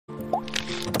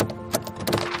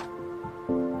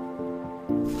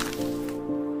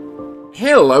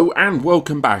Hello and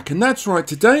welcome back, and that's right,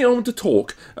 today I want to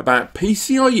talk about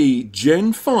PCIe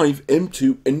Gen 5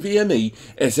 M2 NVMe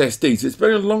SSDs. It's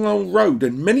been a long old road,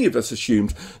 and many of us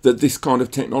assumed that this kind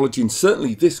of technology and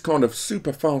certainly this kind of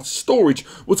super fast storage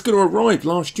was going to arrive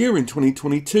last year in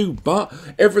 2022, but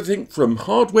everything from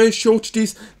hardware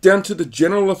shortages down to the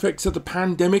general effects of the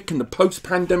pandemic and the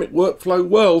post-pandemic workflow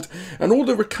world and all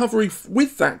the recovery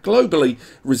with that globally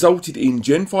resulted in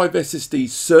Gen 5 SSDs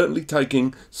certainly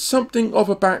taking something of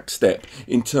a back step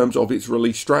in terms of its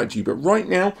release strategy. But right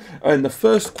now, in the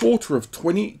first quarter of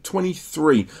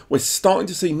 2023, we're starting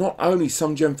to see not only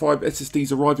some Gen 5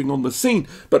 SSDs arriving on the scene,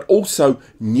 but also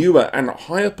newer and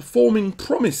higher performing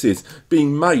promises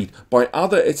being made by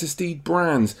other SSD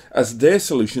brands as their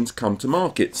solutions come to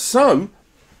market. So,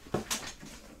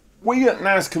 we at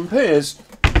NAS Compares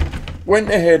went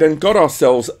ahead and got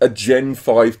ourselves a Gen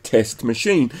 5 test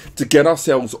machine to get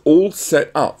ourselves all set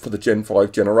up for the Gen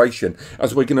 5 generation,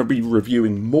 as we're going to be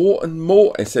reviewing more and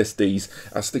more SSDs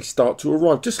as they start to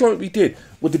arrive, just like we did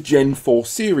with the Gen 4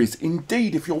 series.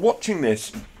 Indeed, if you're watching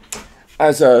this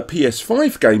as a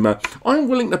PS5 gamer, I'm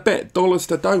willing to bet dollars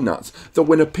to donuts that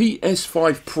when a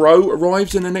PS5 Pro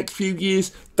arrives in the next few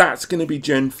years, that's going to be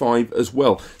Gen 5 as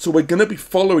well. So we're going to be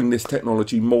following this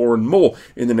technology more and more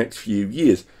in the next few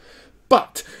years.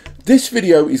 But this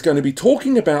video is going to be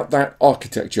talking about that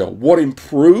architecture, what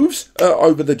improves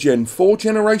over the Gen 4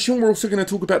 generation. We're also going to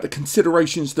talk about the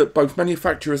considerations that both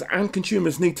manufacturers and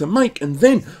consumers need to make. And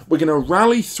then we're going to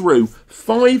rally through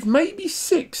 5, maybe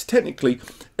 6 technically,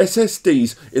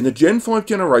 SSDs in the Gen 5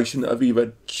 generation that have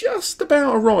either just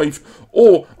about arrived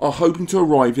or are hoping to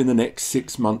arrive in the next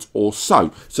 6 months or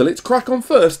so. So let's crack on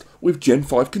first with Gen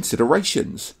 5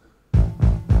 considerations.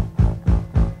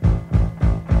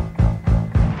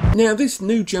 Now, this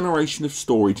new generation of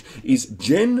storage is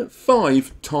Gen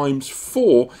 5 times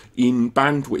 4 in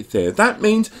bandwidth there. That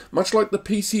means, much like the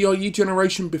PCIe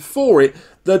generation before it,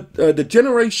 the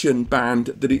generation band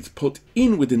that it's put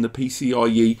in within the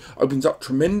PCIe opens up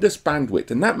tremendous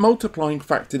bandwidth. And that multiplying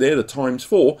factor there, the times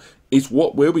 4, is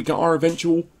where we get our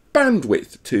eventual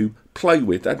bandwidth to play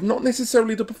with. And not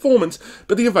necessarily the performance,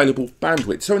 but the available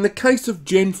bandwidth. So in the case of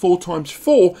Gen 4 times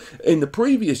 4 in the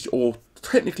previous, or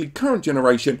technically current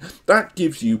generation, that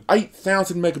gives you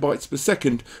 8,000 megabytes per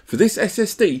second for this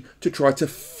SSD to try to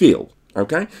fill.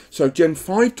 Okay, so Gen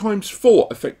 5 times 4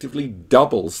 effectively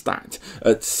doubles that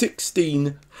at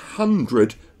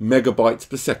 1,600 megabytes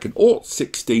per second, or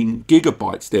 16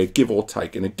 gigabytes there, give or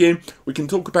take. And again, we can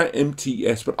talk about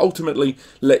MTS, but ultimately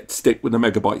let's stick with the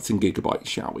megabytes and gigabytes,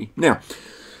 shall we? Now,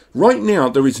 right now,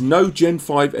 there is no Gen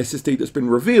 5 SSD that's been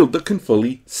revealed that can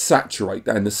fully saturate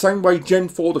that. In the same way, Gen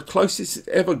 4, the closest it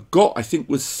ever got, I think,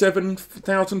 was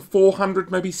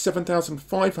 7,400, maybe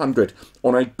 7,500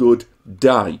 on a good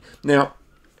day. Now,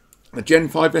 the Gen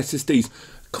 5 SSDs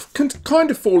can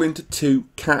kind of fall into 2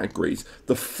 categories.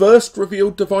 The first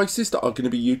revealed devices that are going to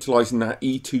be utilising that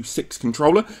E26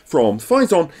 controller from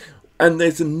Phison, and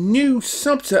there's a new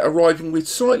subset arriving with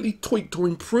slightly tweaked or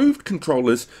improved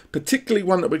controllers, particularly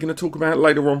one that we're going to talk about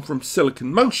later on from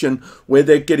Silicon Motion, where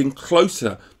they're getting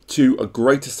closer to a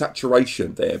greater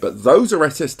saturation there. But those are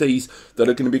SSDs that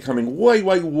are going to be coming way,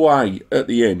 way, way at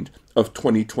the end of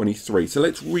 2023. So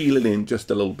let's reel it in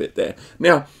just a little bit there.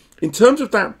 Now, in terms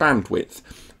of that bandwidth,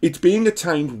 it's being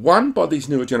attained, one, by these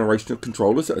newer generation of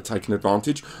controllers that are taking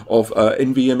advantage of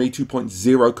NVMe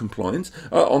 2.0 compliance.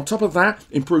 On top of that,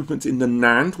 improvements in the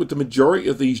NAND with the majority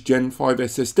of these Gen 5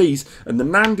 SSDs. And the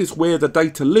NAND is where the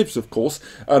data lives, of course,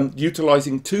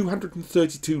 utilizing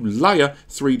 232-layer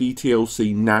 3D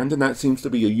TLC NAND. And that seems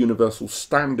to be a universal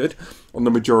standard on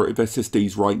the majority of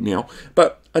SSDs right now.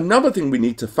 But another thing we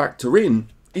need to factor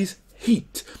in is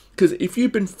heat. Because if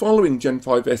you've been following Gen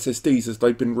 5 SSDs as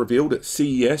they've been revealed at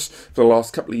CES for the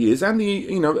last couple of years and the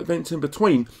events in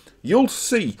between, you'll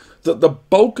see that the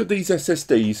bulk of these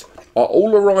SSDs are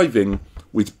all arriving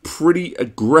with pretty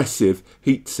aggressive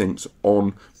heat sinks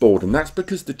on board. And that's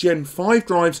because the Gen 5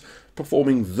 drives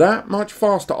performing that much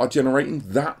faster are generating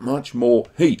that much more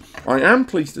heat. I am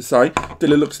pleased to say that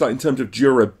it looks like in terms of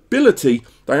durability,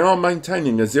 they are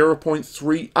maintaining a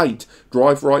 0.38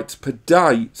 drive writes per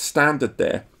day standard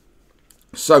there.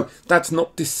 So that's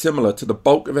not dissimilar to the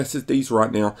bulk of SSDs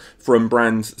right now from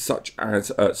brands such as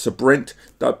Sabrent,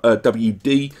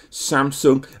 WD,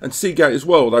 Samsung and Seagate as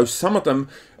well, though some of them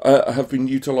have been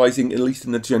utilising, at least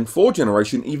in the Gen 4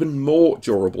 generation, even more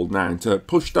durable NAND to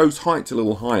push those heights a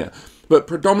little higher. But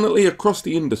predominantly across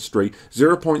the industry,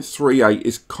 0.38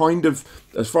 is kind of,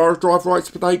 as far as drive writes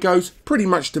per day goes, pretty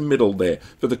much the middle there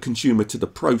for the consumer to the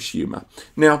prosumer.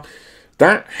 Now,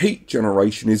 that heat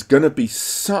generation is going to be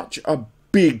such a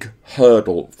big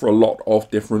hurdle for a lot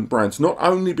of different brands, not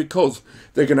only because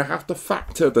they're going to have to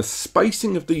factor the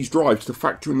spacing of these drives to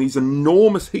factor in these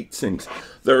enormous heat sinks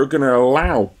that are going to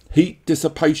allow heat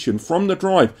dissipation from the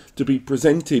drive to be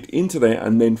presented into there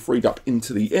and then freed up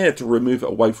into the air to remove it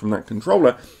away from that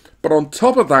controller, but on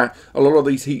top of that, a lot of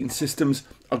these heating systems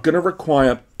are going to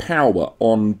require power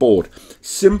on board.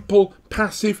 Simple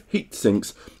passive heat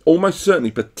sinks, almost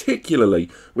certainly, particularly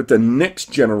with the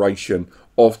next generation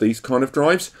of these kind of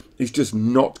drives, is just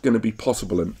not going to be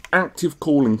possible. And active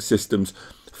cooling systems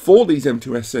for these M2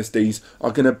 SSDs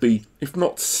are going to be, if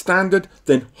not standard,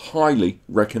 then highly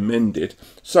recommended.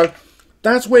 So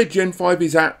that's where Gen 5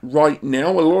 is at right now.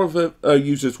 A lot of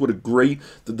users would agree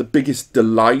that the biggest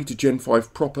delay to Gen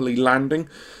 5 properly landing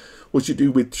was to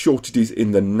do with shortages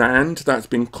in the NAND. That's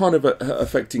been kind of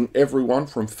affecting everyone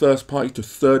from first party to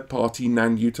third party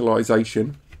NAND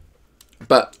utilization.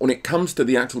 But when it comes to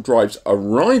the actual drives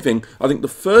arriving, I think the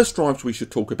first drives we should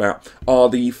talk about are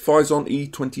the Phison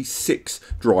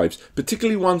E26 drives,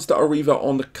 particularly ones that are either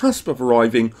on the cusp of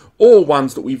arriving or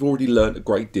ones that we've already learned a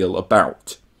great deal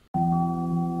about.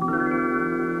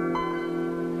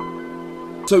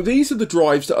 So these are the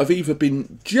drives that have either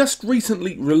been just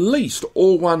recently released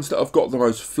or ones that have got the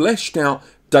most fleshed out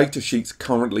data sheets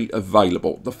currently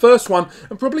available. The first one,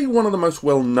 and probably one of the most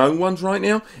well-known ones right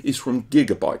now, is from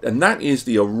Gigabyte, and that is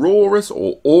the AORUS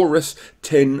or AORUS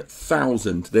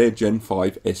 10,000, their Gen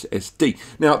 5 SSD.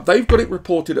 Now, they've got it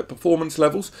reported at performance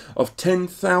levels of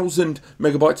 10,000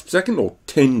 megabytes per second, or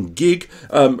 10 gig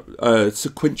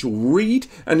sequential read,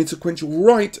 and in sequential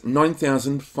write,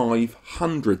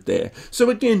 9,500 there. So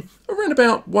again, around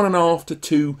about 1.5 to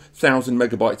 2,000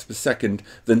 megabytes per second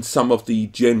than some of the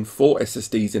Gen 4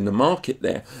 SSDs in the market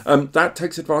there. That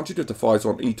takes advantage of the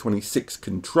Phison E26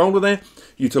 controller there,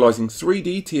 utilizing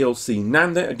 3D TLC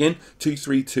NAND there, again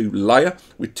 232 layer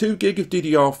with 2 gig of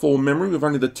DDR4 memory, with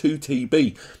only the 2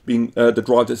 TB being the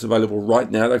drive that's available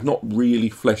right now. They've not really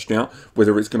fleshed out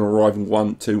whether it's going to arrive in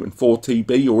 1, 2 and 4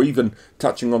 TB, or even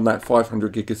touching on that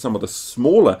 500 gig as some of the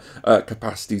smaller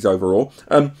capacities overall.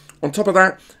 On top of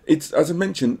that, it's, as I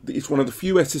mentioned, it's one of the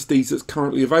few SSDs that's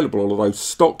currently available, although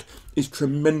stock is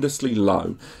tremendously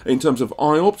low. In terms of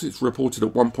IOPS, it's reported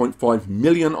at 1.5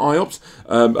 million IOPS,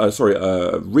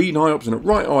 read IOPS, and at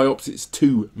write IOPS, it's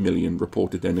 2 million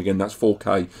reported then. Again, that's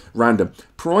 4K random.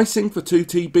 Pricing for 2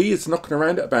 TB is knocking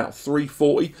around at about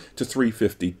 $340 to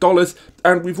 $350,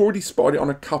 and we've already spotted it on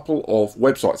a couple of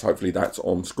websites. Hopefully that's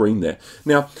on screen there.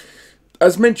 Now,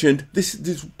 as mentioned, this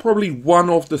is probably one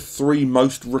of the 3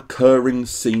 most recurring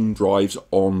seen drives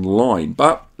online.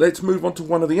 But let's move on to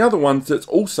one of the other ones that's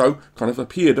also kind of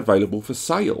appeared available for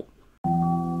sale.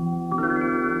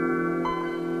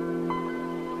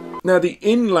 Now, the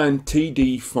Inland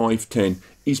TD510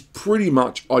 is pretty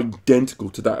much identical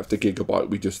to that of the Gigabyte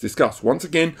we just discussed. Once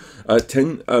again,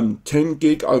 10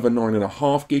 gig over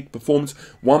 9.5 gig performance,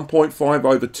 1.5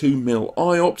 over 2 mil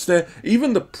IOPS there.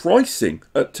 Even the pricing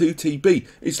at 2 TB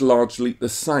is largely the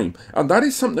same. And that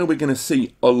is something we're going to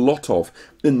see a lot of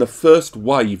in the first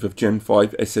wave of Gen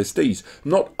 5 SSDs.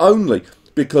 Not only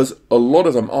because a lot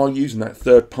of them are using that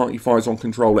third-party Phison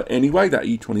controller anyway, that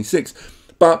E26,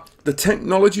 but the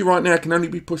technology right now can only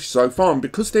be pushed so far, and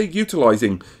because they're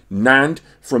utilizing NAND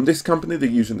from this company, they're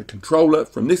using the controller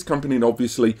from this company, and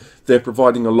obviously they're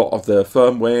providing a lot of their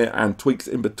firmware and tweaks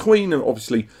in between, and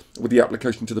obviously with the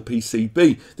application to the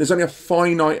PCB, there's only a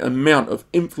finite amount of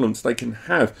influence they can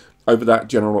have over that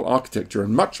general architecture.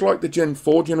 And much like the Gen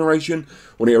 4 generation,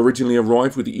 when it originally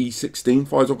arrived with the E16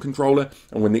 Phison controller,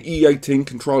 and when the E18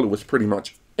 controller was pretty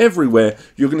much everywhere,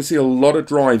 you're going to see a lot of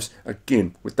drives,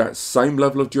 again, with that same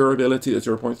level of durability at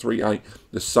 0.38,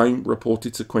 the same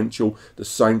reported sequential, the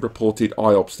same reported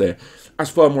IOPS there.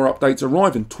 As firmware updates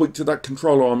arrive and tweaks to that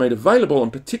controller are made available,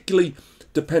 and particularly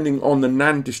depending on the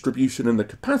NAND distribution and the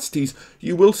capacities,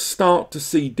 you will start to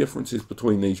see differences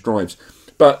between these drives.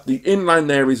 But the inland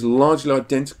there is largely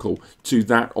identical to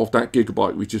that of that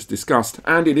Gigabyte we just discussed,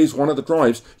 and it is one of the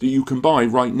drives that you can buy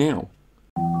right now.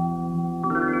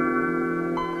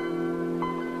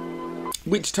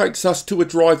 Which takes us to a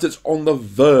drive that's on the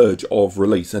verge of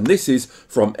release, and this is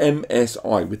from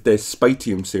MSI with their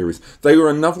Spatium series. They were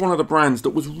another one of the brands that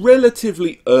was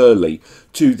relatively early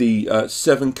to the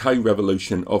 7K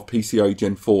revolution of PCIe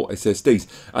Gen 4 SSDs,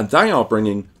 and they are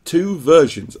bringing 2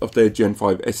 versions of their Gen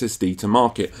 5 SSD to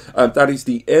market. That is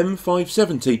the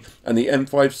M570 and the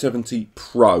M570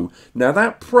 Pro. Now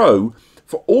that Pro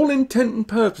for all intent and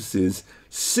purposes,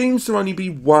 seems to only be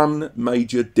one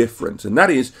major difference, and that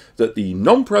is that the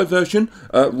non-Pro version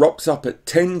rocks up at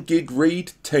 10 gig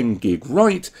read, 10 gig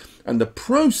write, and the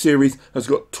Pro series has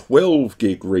got 12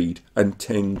 gig read and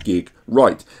 10 gig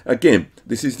write. Again,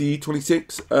 this is the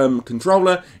E26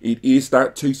 controller. It is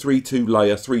that 232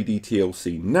 layer 3D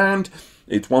TLC NAND.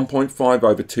 It's 1.5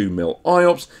 over 2mm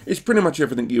IOPS. It's pretty much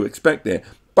everything you expect there.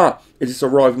 But it is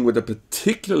arriving with a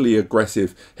particularly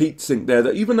aggressive heatsink there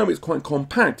that, even though it's quite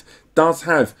compact, does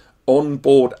have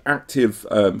onboard active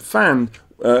an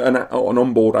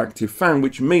onboard active fan,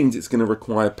 which means it's going to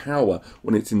require power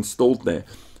when it's installed there.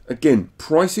 Again,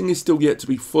 pricing is still yet to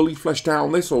be fully fleshed out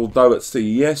on this, although at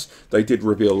CES they did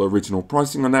reveal original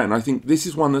pricing on that, and I think this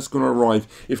is one that's going to arrive,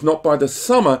 if not by the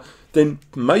summer, then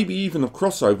maybe even a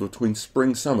crossover between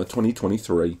spring-summer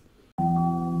 2023.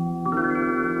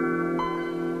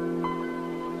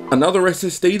 Another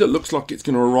SSD that looks like it's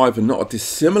going to arrive at not a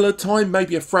dissimilar time,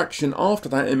 maybe a fraction after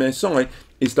that MSI,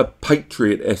 is the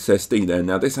Patriot SSD there.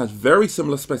 Now this has very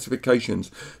similar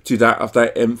specifications to that of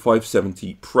that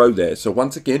M570 Pro there. So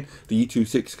once again, the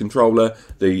E26 controller,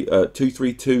 the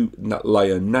 232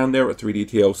 layer NAND there at 3D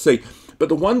TLC. But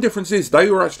the one difference is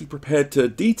they were actually prepared to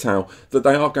detail that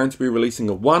they are going to be releasing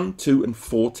a 1, 2 and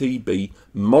 4 TB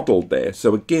model there.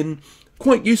 So again,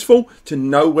 quite useful to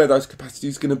know where those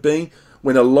capacities are going to be,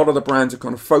 when a lot of the brands are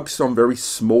kind of focused on very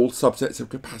small subsets of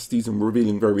capacities and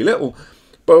revealing very little.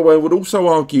 But I would also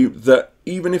argue that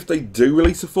even if they do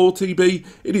release a 4 TB,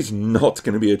 it is not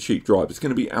going to be a cheap drive. It's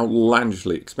going to be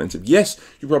outlandishly expensive. Yes,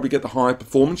 you probably get the higher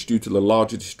performance due to the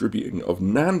larger distributing of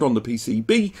NAND on the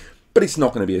PCB, but it's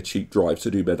not going to be a cheap drive,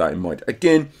 so do bear that in mind.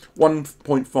 Again,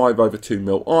 1.5 over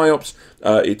 2mm IOPS,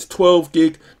 it's 12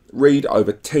 gig, read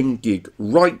over 10 gig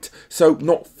write, so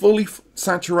not fully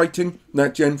saturating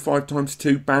that Gen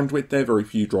 5x2 bandwidth there. Very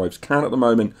few drives can at the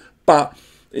moment, but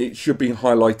it should be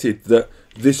highlighted that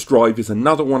this drive is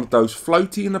another one of those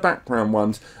floaty in the background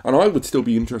ones, and I would still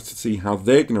be interested to see how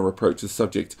they're going to approach the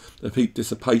subject of heat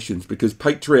dissipations, because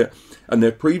Patriot and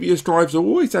their previous drives have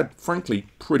always had, frankly,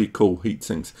 pretty cool heat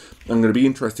sinks. I'm going to be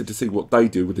interested to see what they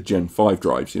do with the Gen 5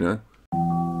 drives, you know.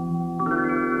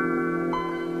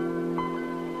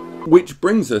 Which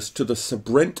brings us to the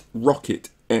Sabrent Rocket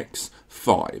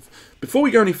X5. Before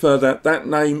we go any further, that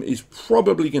name is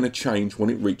probably going to change when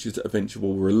it reaches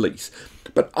eventual release.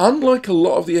 But unlike a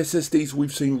lot of the SSDs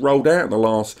we've seen rolled out in the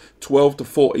last 12 to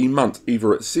 14 months,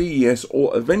 either at CES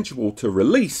or eventual to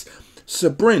release,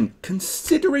 Sabrent,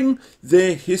 considering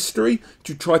their history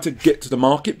to try to get to the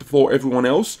market before everyone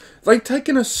else, they've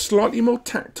taken a slightly more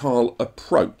tactile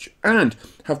approach and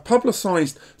have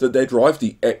publicised that their drive,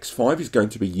 the X5, is going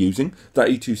to be using that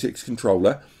E26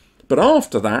 controller. But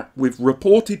after that, with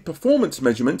reported performance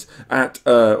measurements at,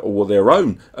 or their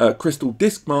own crystal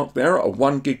disk mark there, a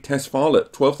 1 gig test file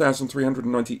at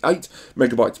 12,398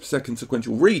 megabytes per second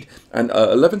sequential read and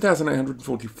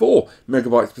 11,844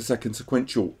 megabytes per second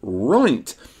sequential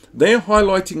write, they're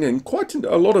highlighting in quite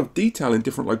a lot of detail in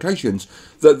different locations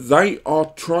that they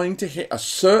are trying to hit a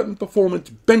certain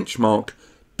performance benchmark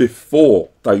before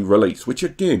they release, which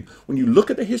again, when you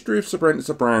look at the history of Sabrent as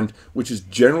a brand, which has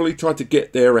generally tried to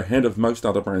get there ahead of most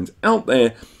other brands out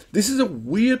there, this is a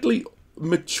weirdly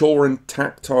mature and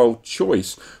tactile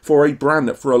choice for a brand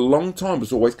that for a long time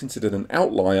was always considered an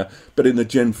outlier, but in the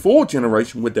Gen 4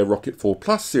 generation with their Rocket 4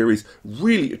 Plus series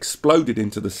really exploded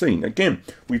into the scene. Again,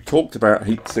 we've talked about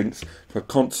heatsinks for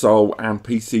console and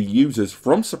PC users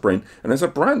from Sabrent, and as a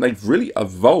brand they've really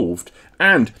evolved,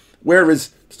 and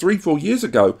whereas 3-4 years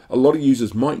ago, a lot of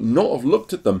users might not have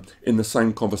looked at them in the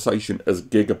same conversation as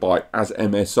Gigabyte, as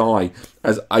MSI,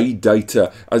 as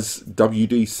ADATA, as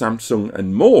WD, Samsung,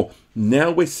 and more.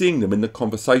 Now we're seeing them in the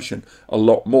conversation a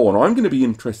lot more. And I'm going to be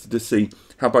interested to see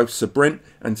how both Sabrent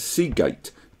and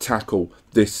Seagate tackle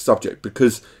this subject,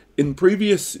 because in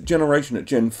previous generation at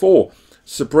Gen 4,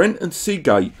 Sabrent and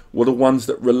Seagate were the ones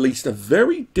that released a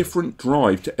very different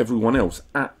drive to everyone else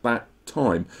at that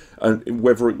time, and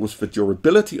whether it was for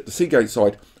durability at the Seagate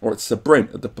side or at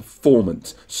Sabrent at the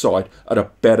performance side at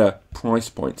a better price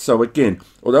point. So again,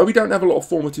 although we don't have a lot of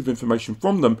formative information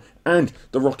from them, and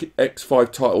the Rocket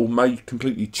X5 title may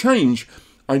completely change,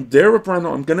 they're a brand that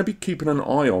I'm going to be keeping an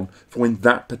eye on for when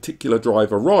that particular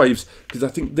drive arrives, because I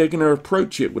think they're going to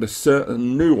approach it with a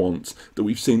certain nuance that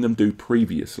we've seen them do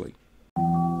previously.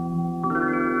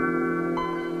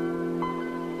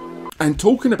 And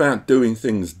talking about doing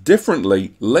things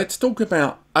differently, let's talk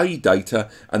about ADATA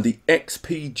and the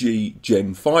XPG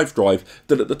Gen 5 drive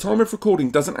that at the time of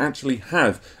recording doesn't actually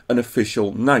have an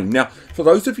official name. Now, for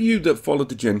those of you that followed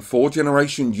the Gen 4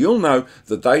 generation, you'll know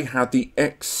that they had the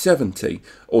X70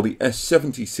 or the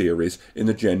S70 series in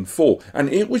the Gen 4,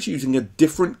 and it was using a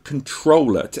different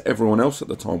controller to everyone else at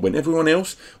the time. When everyone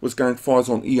else was going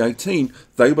Phison E18,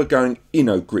 they were going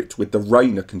InnoGrit with the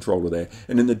Rainer controller there,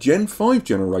 and in the Gen 5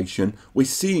 generation, we're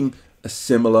seeing a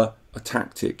similar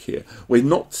tactic here. We're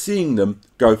not seeing them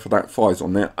go for that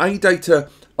Phison. Now, ADATA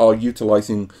are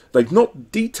utilising, they've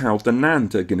not detailed the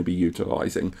NAND they're going to be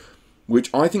utilising,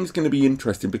 which I think is going to be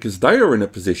interesting because they are in a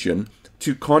position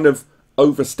to kind of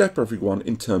overstep everyone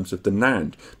in terms of the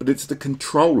NAND. But it's the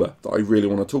controller that I really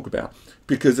want to talk about,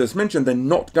 because as mentioned, they're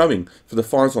not going for the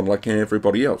Phison like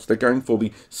everybody else. They're going for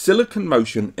the Silicon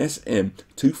Motion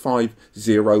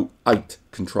SM2508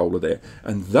 controller there,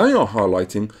 and they are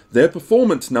highlighting their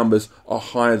performance numbers are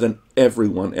higher than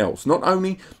everyone else. Not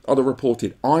only are the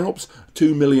reported IOPS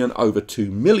 2 million over 2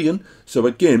 million, so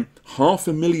again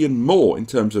 500,000 more in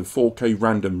terms of 4K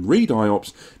random read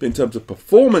IOPS, but in terms of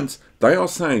performance, they are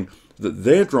saying that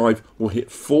their drive will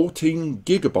hit 14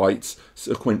 gigabytes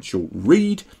sequential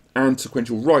read and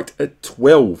sequential write at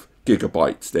 12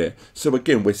 gigabytes there. So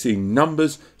again, we're seeing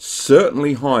numbers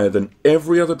certainly higher than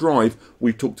every other drive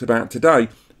we've talked about today,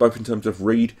 both in terms of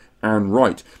read and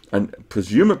write. And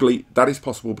presumably that is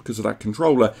possible because of that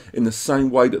controller, in the same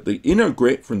way that the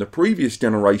InnoGrit from the previous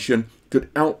generation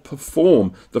could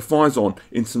outperform the Phison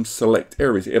in some select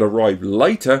areas. It arrived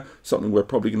later, something we're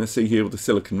probably going to see here with the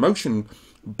Silicon Motion,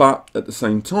 but at the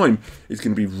same time, it's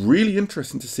going to be really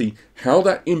interesting to see how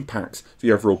that impacts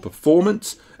the overall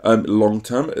performance long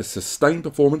term, a sustained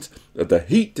performance. The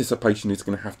heat dissipation is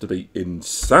going to have to be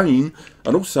insane,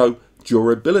 and also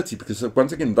durability, because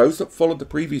once again, those that followed the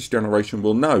previous generation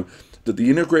will know that the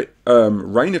InnoGrit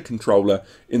Rainer controller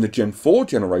in the Gen 4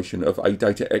 generation of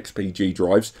ADATA XPG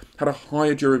drives had a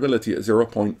higher durability at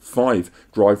 0.5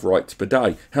 drive writes per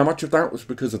day. How much of that was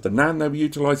because of the NAND they were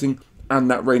utilising and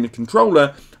that Rainer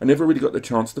controller, I never really got the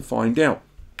chance to find out.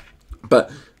 But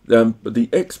the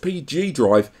XPG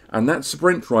drive and that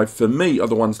Sabrent drive, for me, are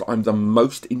the ones that I'm the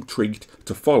most intrigued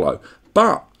to follow.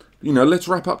 But, you know, let's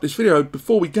wrap up this video.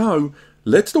 Before we go,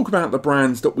 let's talk about the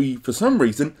brands that we, for some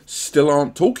reason, still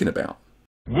aren't talking about.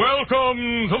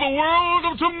 Welcome to the world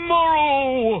of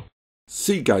tomorrow!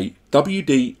 Seagate,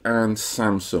 WD and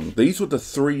Samsung. These were the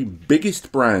three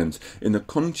biggest brands in the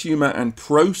consumer and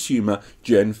prosumer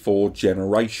Gen 4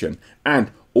 generation.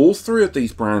 And all three of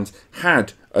these brands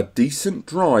had a decent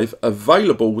drive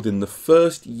available within the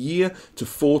first year to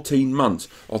 14 months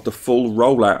of the full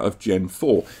rollout of Gen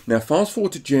 4. Now fast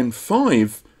forward to Gen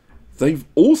 5,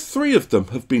 all three of them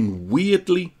have been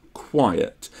weirdly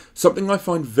quiet. Something I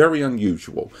find very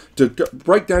unusual. To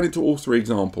break down into all three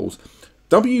examples,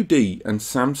 WD and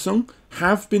Samsung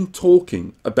have been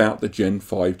talking about the Gen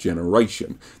 5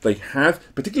 generation. They have,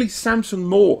 particularly Samsung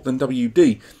more than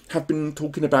WD, have been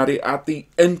talking about it at the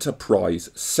enterprise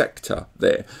sector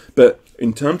there. But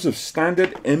in terms of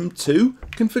standard M2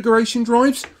 configuration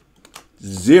drives,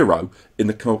 zero in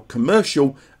the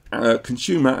commercial,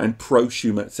 consumer and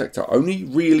prosumer sector. Only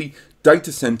really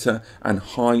data center and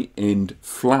high-end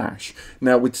flash.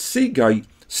 Now with Seagate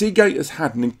has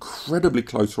had an incredibly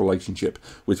close relationship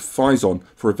with Phison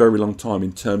for a very long time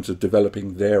in terms of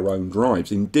developing their own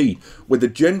drives. Indeed, when the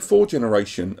Gen 4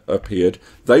 generation appeared,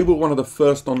 they were one of the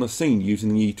first on the scene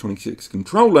using the E26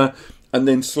 controller, and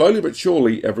then slowly but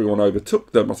surely everyone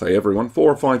overtook them. I say everyone,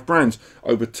 4 or 5 brands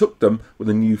overtook them with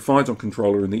a new Phison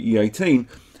controller in the E18,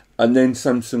 and then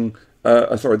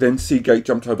then Seagate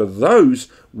jumped over those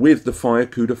with the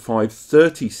CUDA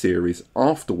 530 series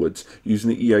afterwards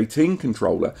using the E18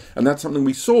 controller, and that's something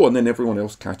we saw, and then everyone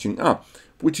else catching up,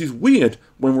 which is weird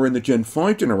when we're in the Gen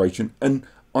 5 generation. And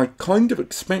I kind of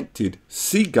expected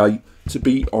Seagate to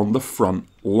be on the front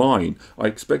line. I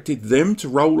expected them to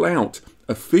roll out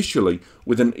officially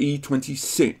with an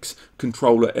E26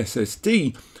 controller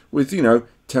SSD with, you know,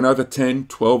 10 over 10,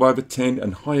 12 over 10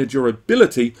 and higher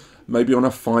durability, maybe on a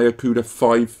CUDA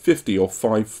 550 or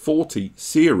 540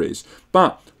 series.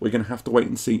 But we're going to have to wait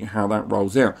and see how that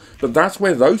rolls out. But that's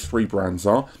where those three brands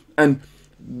are. And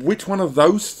which one of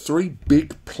those three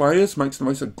big players makes the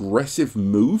most aggressive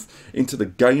move into the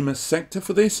gamer sector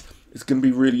for this? It's going to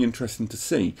be really interesting to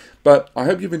see. But I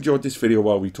hope you've enjoyed this video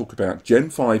while we talk about Gen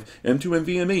 5 M2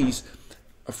 NVMe's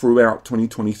throughout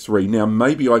 2023. Now,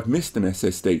 maybe I've missed an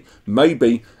SSD.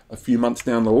 Maybe a few months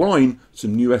down the line,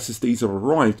 some new SSDs have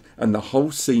arrived and the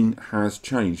whole scene has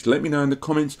changed. Let me know in the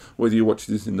comments whether you watch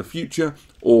this in the future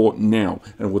or now,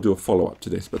 and we'll do a follow-up to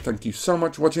this. But thank you so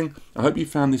much for watching. I hope you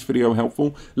found this video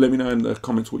helpful. Let me know in the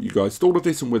comments what you guys thought of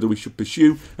this and whether we should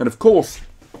pursue. And of course,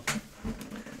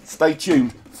 stay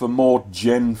tuned for more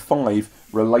Gen 5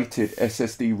 related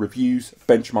SSD reviews,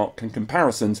 benchmark and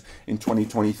comparisons in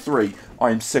 2023.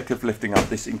 I am sick of lifting up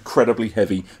this incredibly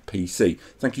heavy PC.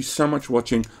 Thank you so much for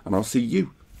watching, and I'll see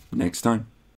you next time.